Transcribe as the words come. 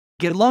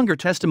Get longer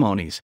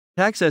testimonies,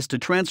 access to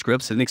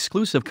transcripts and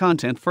exclusive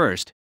content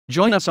first.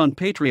 Join us on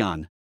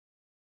Patreon.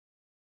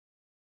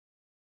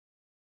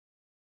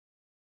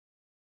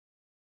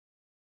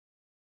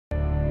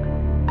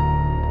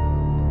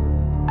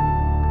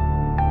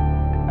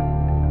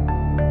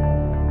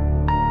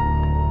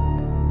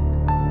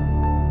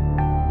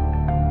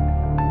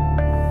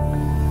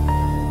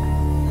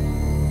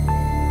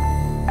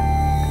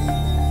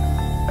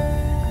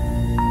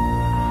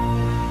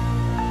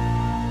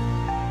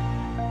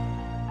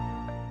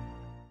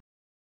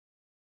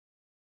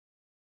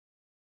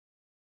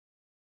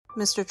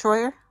 Mr.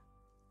 Troyer,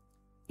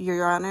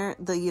 Your Honor,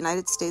 the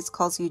United States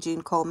calls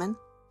Eugene Coleman.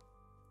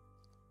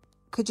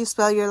 Could you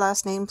spell your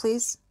last name,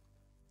 please?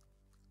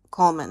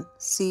 Coleman,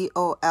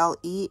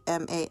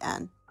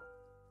 C-O-L-E-M-A-N.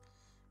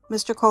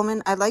 Mr.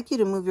 Coleman, I'd like you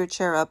to move your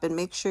chair up and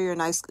make sure you're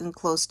nice and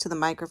close to the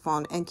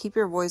microphone and keep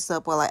your voice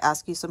up while I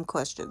ask you some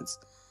questions.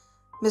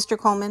 Mr.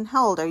 Coleman,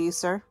 how old are you,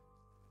 sir?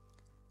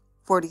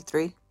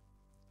 43.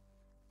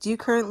 Do you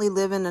currently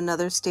live in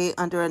another state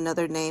under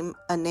another name,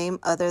 a name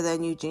other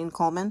than Eugene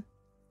Coleman?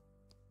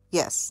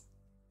 Yes.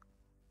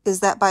 Is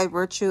that by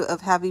virtue of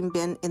having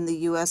been in the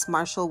U.S.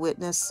 Marshal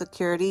Witness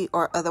Security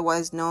or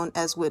otherwise known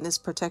as Witness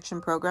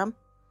Protection Program?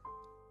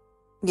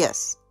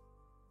 Yes.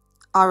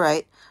 All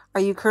right.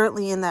 Are you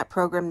currently in that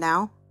program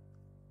now?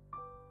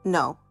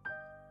 No.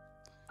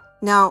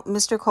 Now,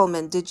 Mr.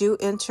 Coleman, did you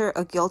enter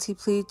a guilty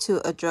plea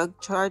to a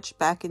drug charge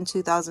back in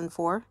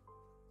 2004?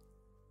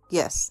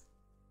 Yes.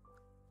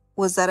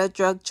 Was that a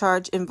drug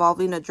charge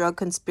involving a drug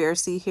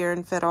conspiracy here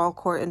in federal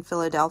court in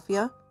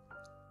Philadelphia?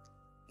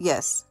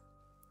 Yes.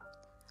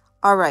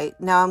 All right,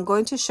 now I'm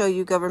going to show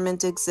you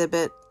government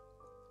exhibit,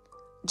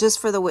 just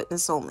for the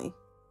witness only.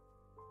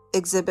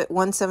 Exhibit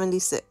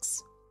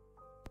 176.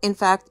 In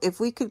fact,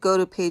 if we could go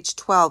to page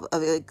 12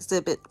 of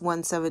exhibit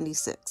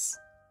 176.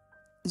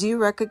 Do you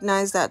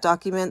recognize that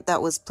document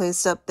that was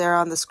placed up there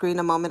on the screen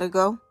a moment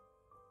ago?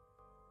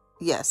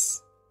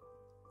 Yes.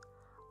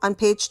 On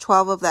page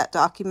 12 of that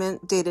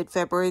document, dated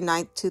February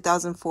 9th,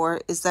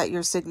 2004, is that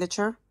your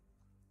signature?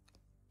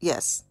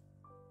 Yes.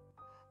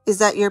 Is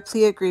that your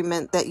plea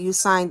agreement that you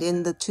signed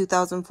in the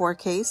 2004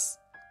 case?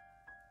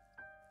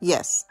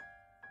 Yes.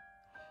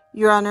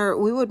 Your Honor,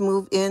 we would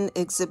move in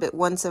Exhibit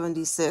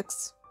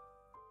 176.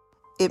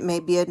 It may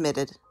be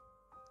admitted.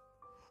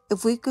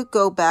 If we could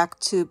go back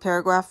to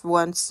paragraph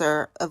 1,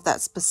 sir, of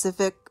that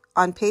specific,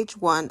 on page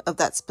 1 of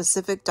that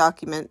specific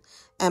document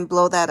and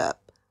blow that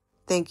up.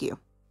 Thank you.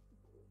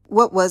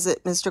 What was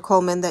it, Mr.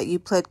 Coleman, that you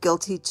pled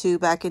guilty to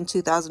back in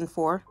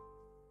 2004?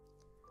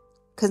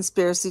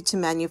 Conspiracy to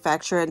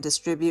manufacture and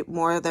distribute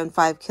more than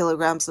 5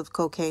 kilograms of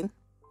cocaine.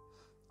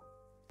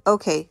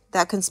 Okay,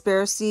 that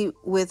conspiracy,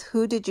 with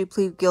who did you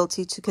plead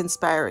guilty to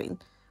conspiring?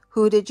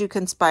 Who did you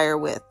conspire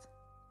with?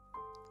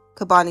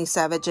 Kaboni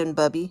Savage and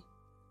Bubby.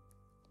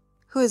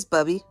 Who is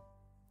Bubby?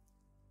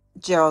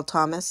 Gerald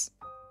Thomas.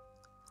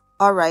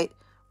 All right,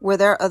 were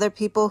there other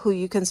people who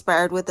you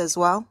conspired with as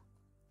well?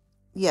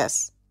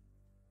 Yes.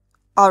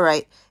 All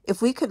right,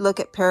 if we could look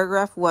at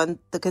paragraph 1,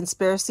 the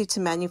conspiracy to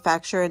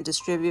manufacture and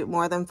distribute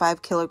more than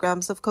 5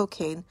 kilograms of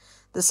cocaine,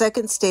 the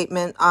second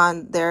statement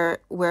on there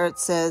where it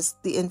says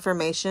the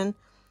information,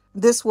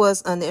 this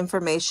was an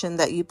information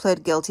that you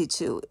pled guilty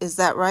to. Is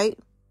that right?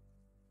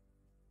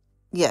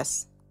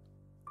 Yes.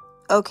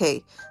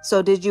 Okay,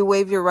 so did you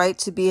waive your right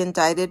to be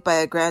indicted by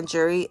a grand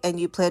jury and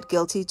you pled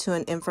guilty to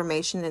an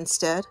information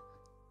instead?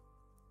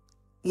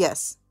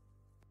 Yes.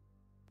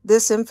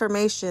 This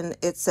information,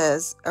 it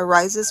says,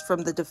 arises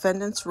from the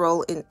defendant's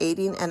role in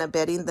aiding and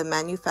abetting the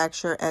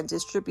manufacture and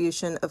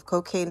distribution of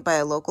cocaine by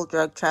a local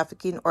drug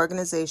trafficking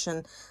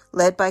organization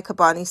led by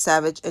Kaboni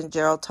Savage and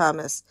Gerald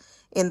Thomas,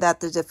 in that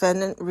the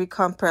defendant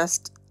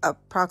recompressed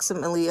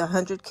approximately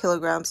 100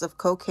 kilograms of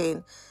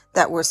cocaine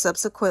that were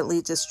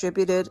subsequently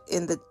distributed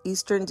in the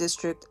Eastern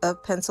District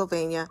of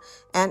Pennsylvania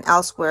and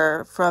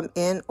elsewhere from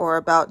in or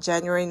about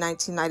January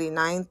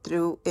 1999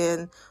 through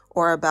in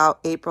or about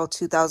April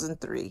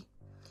 2003.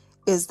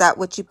 Is that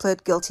what you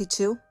pled guilty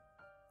to?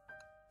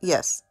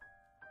 Yes.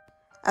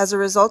 As a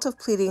result of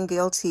pleading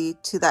guilty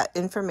to that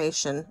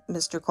information,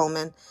 Mr.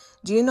 Coleman,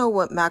 do you know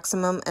what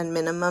maximum and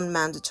minimum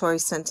mandatory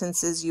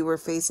sentences you were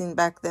facing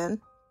back then?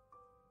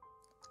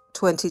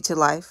 20 to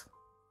life.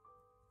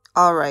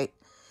 All right.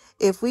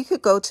 If we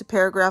could go to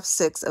paragraph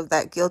 6 of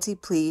that guilty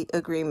plea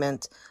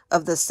agreement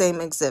of the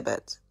same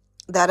exhibit,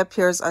 that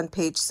appears on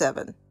page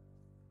 7.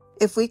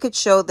 If we could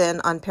show then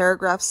on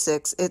paragraph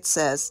 6, it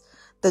says,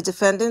 the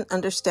defendant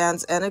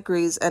understands and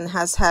agrees and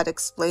has had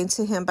explained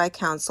to him by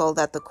counsel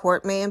that the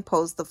court may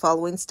impose the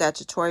following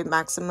statutory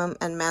maximum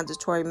and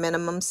mandatory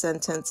minimum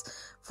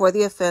sentence for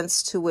the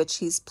offense to which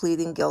he's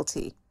pleading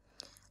guilty.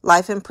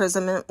 Life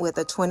imprisonment with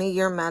a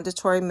 20-year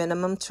mandatory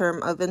minimum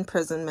term of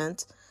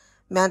imprisonment,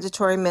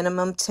 mandatory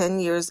minimum 10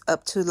 years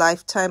up to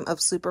lifetime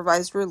of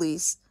supervised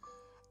release,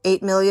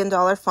 $8 million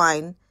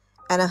fine,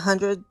 and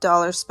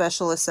 $100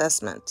 special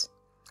assessment.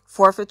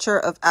 Forfeiture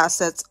of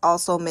assets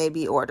also may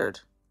be ordered.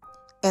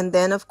 And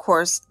then, of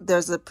course,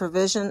 there's a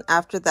provision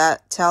after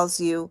that tells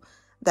you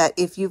that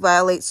if you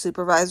violate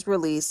supervised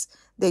release,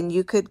 then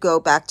you could go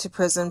back to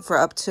prison for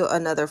up to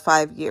another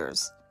 5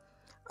 years.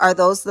 Are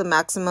those the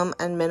maximum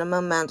and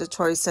minimum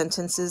mandatory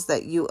sentences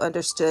that you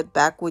understood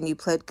back when you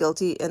pled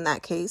guilty in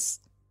that case?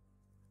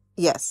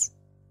 Yes.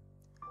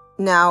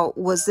 Now,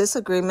 was this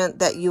agreement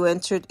that you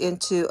entered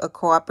into a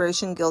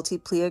cooperation guilty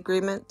plea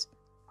agreement?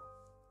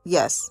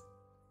 Yes.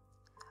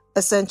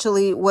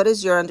 Essentially, what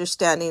is your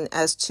understanding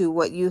as to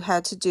what you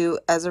had to do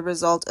as a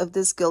result of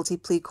this guilty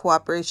plea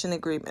cooperation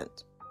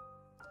agreement?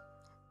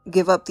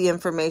 Give up the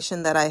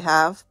information that I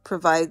have,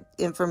 provide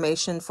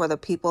information for the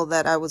people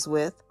that I was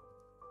with.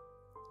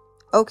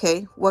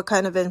 Okay, what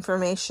kind of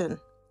information?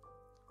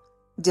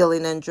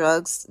 Dealing in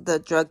drugs, the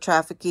drug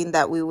trafficking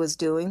that we was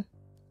doing.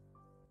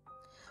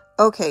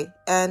 Okay,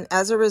 and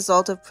as a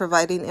result of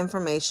providing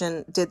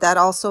information, did that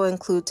also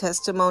include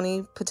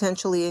testimony,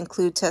 potentially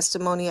include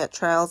testimony at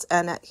trials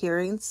and at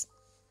hearings?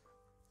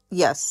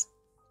 Yes.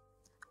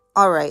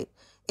 All right.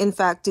 In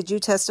fact, did you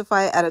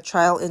testify at a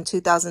trial in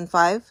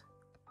 2005?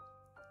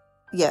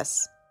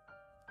 Yes.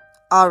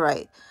 All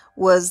right.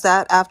 Was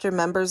that after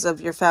members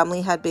of your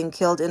family had been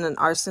killed in an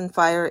arson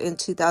fire in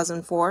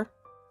 2004?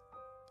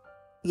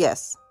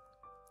 Yes.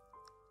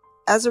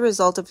 As a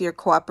result of your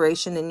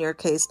cooperation in your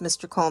case,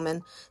 Mr.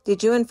 Coleman,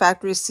 did you in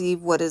fact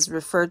receive what is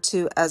referred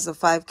to as a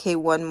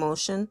 5K1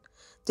 motion?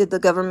 Did the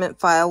government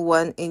file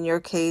one in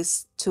your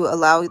case to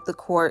allow the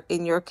court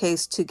in your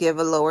case to give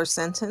a lower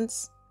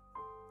sentence?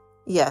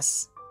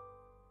 Yes.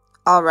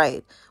 All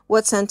right.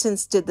 What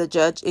sentence did the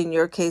judge in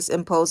your case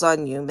impose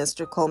on you,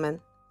 Mr. Coleman?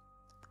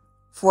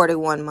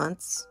 41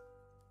 months.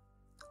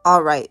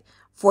 All right.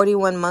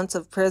 41 months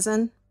of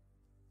prison?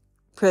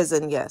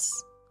 Prison,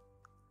 yes.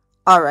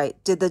 All right.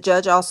 Did the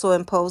judge also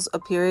impose a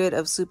period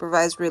of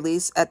supervised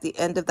release at the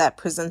end of that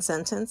prison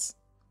sentence?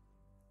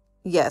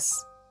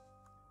 Yes.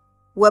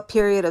 What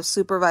period of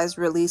supervised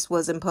release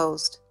was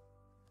imposed?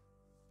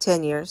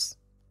 10 years.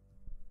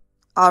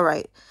 All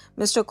right.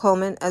 Mr.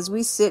 Coleman, as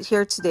we sit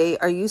here today,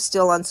 are you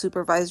still on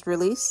supervised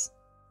release?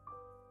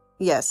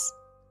 Yes.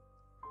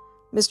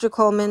 Mr.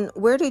 Coleman,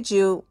 where did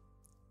you...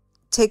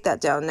 Take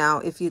that down now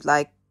if you'd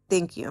like.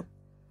 Thank you.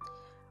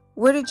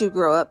 Where did you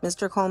grow up,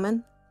 Mr.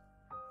 Coleman?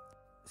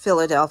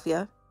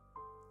 Philadelphia.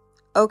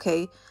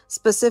 Okay.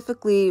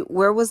 Specifically,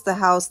 where was the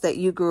house that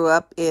you grew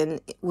up in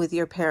with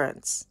your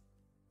parents?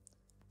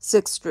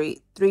 6th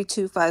Street,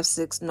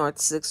 3256 North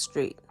 6th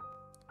Street.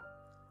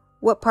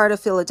 What part of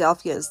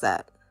Philadelphia is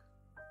that?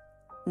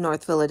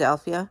 North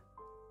Philadelphia.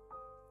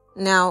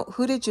 Now,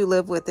 who did you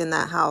live with in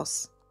that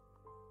house?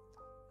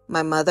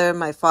 My mother,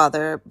 my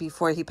father,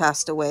 before he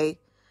passed away.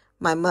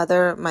 My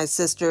mother, my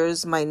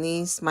sisters, my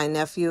niece, my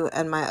nephew,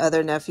 and my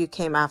other nephew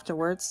came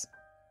afterwards.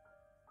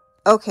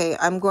 Okay,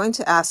 I'm going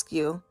to ask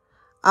you.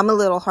 I'm a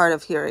little hard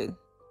of hearing.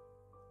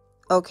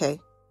 Okay.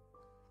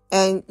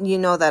 And you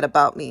know that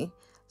about me.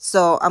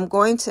 So I'm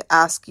going to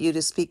ask you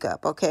to speak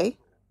up, okay?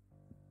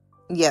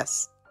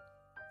 Yes.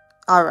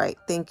 All right,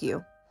 thank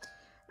you.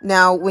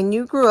 Now, when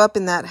you grew up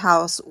in that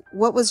house,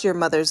 what was your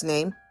mother's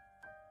name?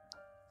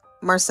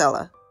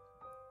 Marcella.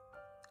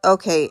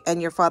 Okay,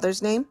 and your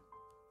father's name?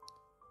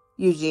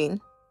 Eugene.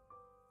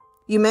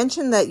 You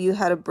mentioned that you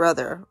had a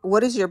brother.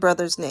 What is your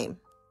brother's name?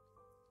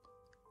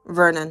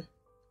 Vernon.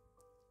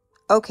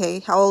 Okay,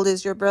 how old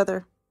is your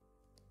brother?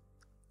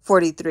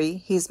 43.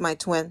 He's my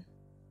twin.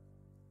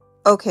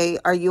 Okay,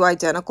 are you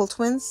identical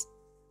twins?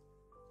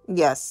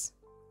 Yes.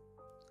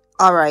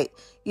 All right.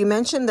 You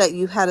mentioned that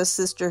you had a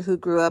sister who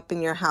grew up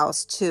in your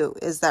house too.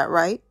 Is that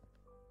right?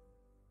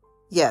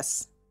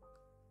 Yes.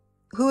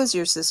 Who is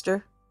your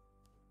sister?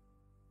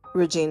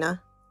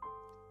 Regina.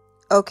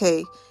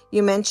 Okay.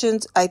 You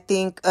mentioned, I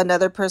think,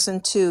 another person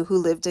too who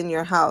lived in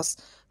your house,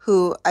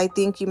 who I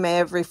think you may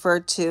have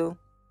referred to.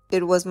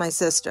 It was my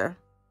sister.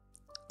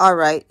 All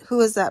right.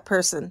 Who is that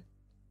person?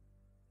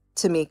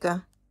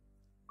 Tamika.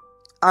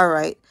 All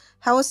right.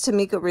 How is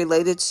Tamika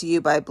related to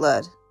you by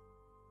blood?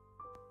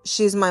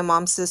 She's my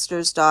mom's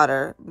sister's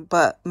daughter,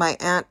 but my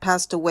aunt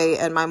passed away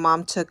and my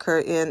mom took her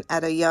in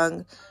at a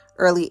young,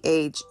 early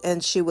age,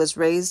 and she was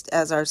raised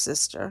as our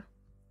sister.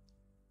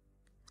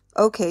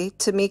 Okay,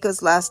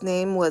 Tamika's last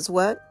name was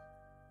what?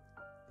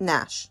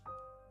 Nash.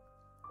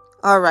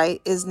 All right,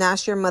 is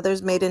Nash your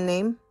mother's maiden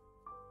name?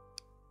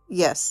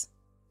 Yes.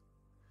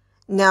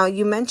 Now,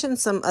 you mentioned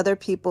some other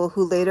people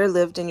who later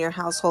lived in your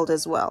household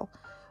as well.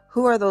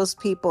 Who are those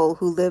people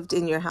who lived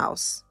in your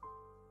house?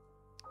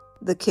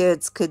 The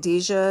kids,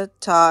 Khadijah,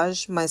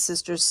 Taj, my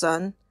sister's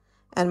son,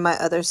 and my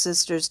other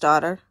sister's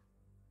daughter.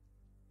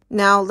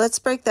 Now, let's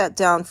break that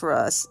down for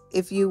us,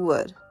 if you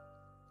would.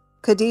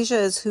 Khadijah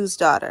is whose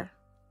daughter?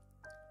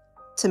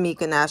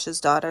 Tamika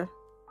Nash's daughter.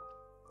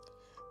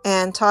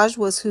 And Taj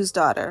was whose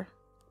daughter?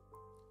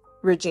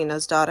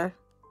 Regina's daughter.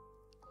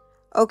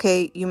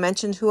 Okay, you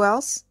mentioned who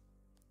else?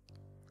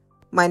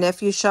 My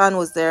nephew Sean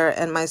was there,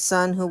 and my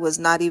son, who was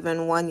not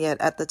even 1 yet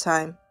at the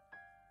time.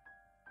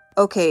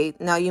 Okay,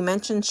 now you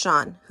mentioned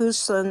Sean. Whose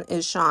son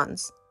is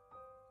Sean's?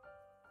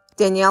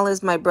 Danielle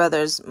is my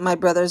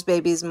brother's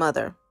baby's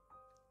mother.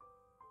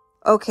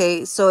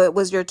 Okay, so it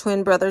was your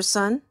twin brother's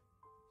son?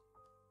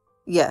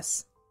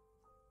 Yes.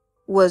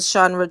 Was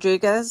Sean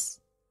Rodriguez?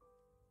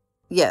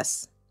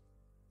 Yes.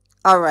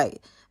 All right.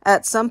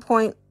 At some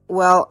point,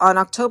 well, on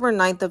October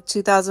 9th of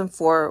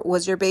 2004,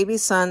 was your baby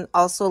son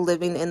also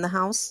living in the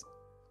house?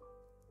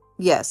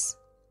 Yes.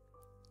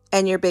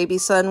 And your baby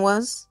son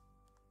was?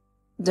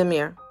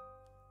 Demir.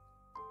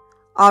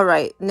 All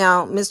right.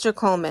 Now, Mr.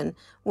 Coleman,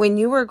 when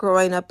you were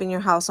growing up in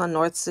your house on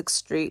North 6th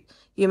Street,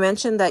 you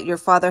mentioned that your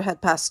father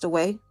had passed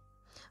away.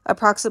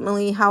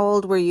 Approximately how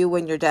old were you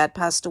when your dad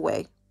passed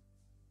away?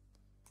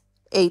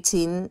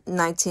 18,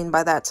 19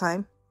 by that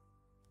time.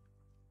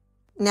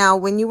 Now,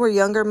 when you were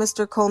younger,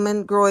 Mr.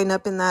 Coleman, growing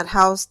up in that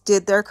house,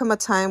 did there come a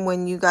time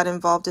when you got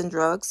involved in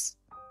drugs?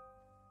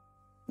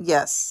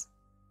 Yes.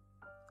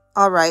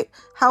 All right.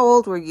 How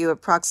old were you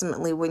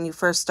approximately when you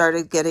first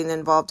started getting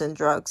involved in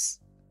drugs?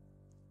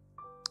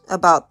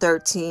 About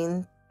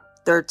 13,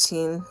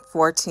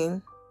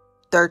 14,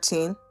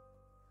 13.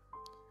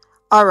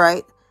 All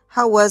right.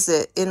 How was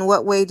it? In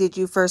what way did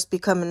you first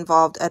become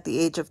involved at the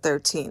age of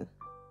 13?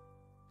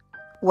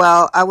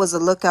 Well, I was a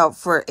lookout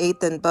for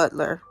 8th and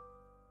Butler.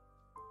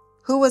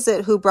 Who was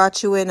it who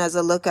brought you in as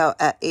a lookout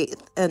at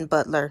 8th and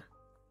Butler?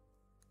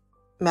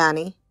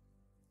 Manny.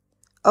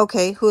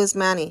 Okay, who is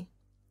Manny?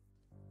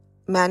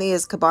 Manny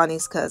is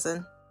Kaboni's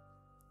cousin.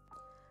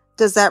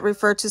 Does that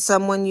refer to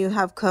someone you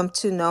have come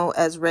to know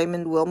as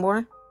Raymond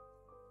Wilmore?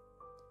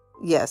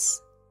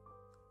 Yes.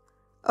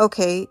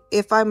 Okay,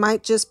 if I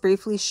might just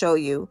briefly show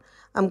you,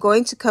 I'm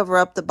going to cover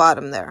up the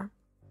bottom there.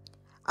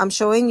 I'm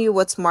showing you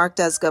what's marked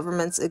as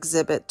Government's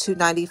Exhibit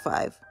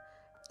 295.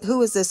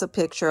 Who is this a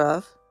picture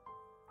of?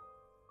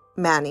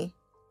 Manny.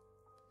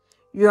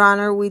 Your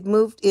Honor, we'd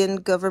moved in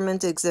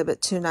Government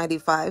Exhibit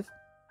 295.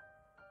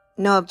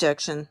 No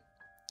objection.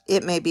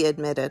 It may be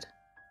admitted.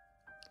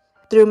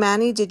 Through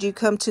Manny, did you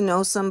come to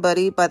know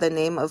somebody by the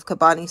name of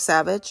Kaboni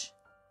Savage?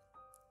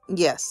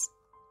 Yes.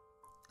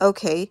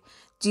 Okay.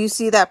 Do you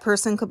see that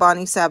person,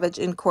 Kaboni Savage,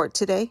 in court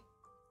today?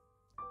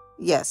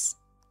 Yes.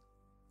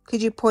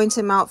 Could you point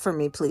him out for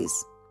me, please?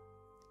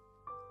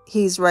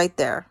 He's right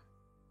there.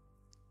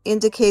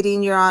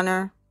 Indicating, Your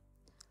Honor,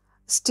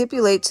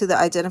 stipulate to the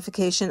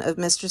identification of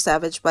Mr.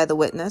 Savage by the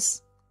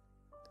witness.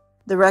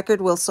 The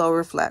record will so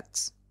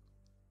reflect.